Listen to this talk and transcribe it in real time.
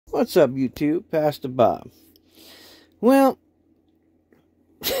What's up, YouTube? Pastor Bob. Well,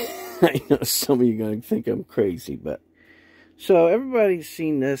 I know some of you are going to think I'm crazy, but... So, everybody's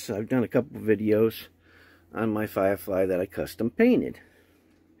seen this. I've done a couple of videos on my Firefly that I custom painted.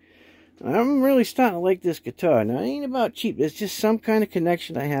 I'm really starting to like this guitar. Now, it ain't about cheap. It's just some kind of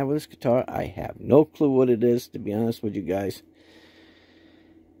connection I have with this guitar. I have no clue what it is, to be honest with you guys.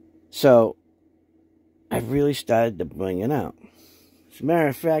 So, I've really started to bring it out. As a matter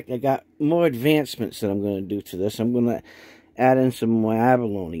of fact, I got more advancements that I'm going to do to this. I'm going to add in some more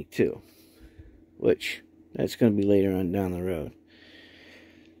abalone too, which that's going to be later on down the road.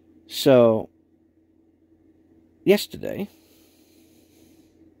 So, yesterday,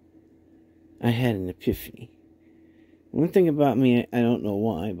 I had an epiphany. One thing about me, I don't know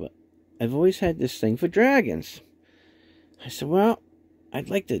why, but I've always had this thing for dragons. I said, well, I'd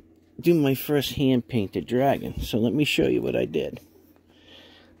like to do my first hand-painted dragon, so let me show you what I did.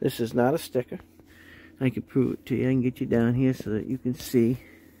 This is not a sticker. I can prove it to you. I can get you down here so that you can see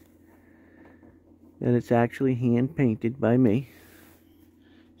that it's actually hand-painted by me.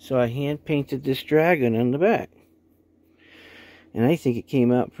 So I hand-painted this dragon on the back. And I think it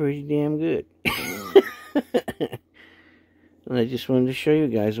came out pretty damn good. And I just wanted to show you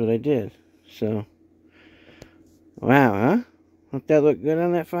guys what I did. So, wow, huh? Don't that look good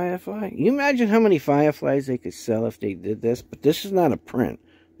on that Firefly? You imagine how many Fireflies they could sell if they did this? But this is not a print.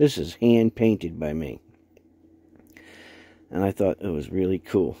 This is hand-painted by me. And I thought it was really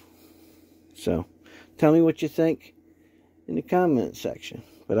cool. So, tell me what you think in the comment section.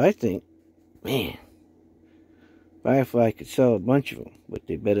 But I think, man, Firefly could sell a bunch of them. But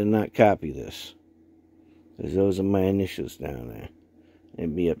they better not copy this. Because those are my initials down there.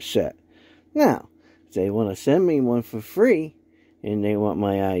 They'd be upset. Now, if they want to send me one for free, and they want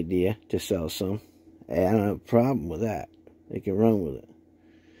my idea to sell some, I don't have a problem with that. They can run with it.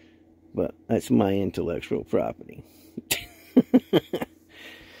 But that's my intellectual property.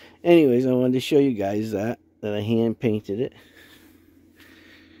 Anyways, I wanted to show you guys that I hand painted it.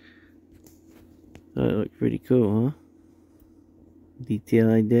 Thought it looked pretty cool, huh?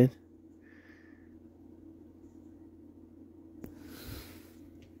 Detail I did.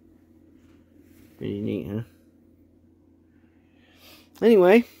 Pretty neat, huh?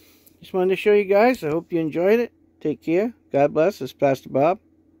 Anyway, just wanted to show you guys. I hope you enjoyed it. Take care. God bless. This is Pastor Bob.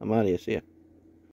 I'm out of here. See ya.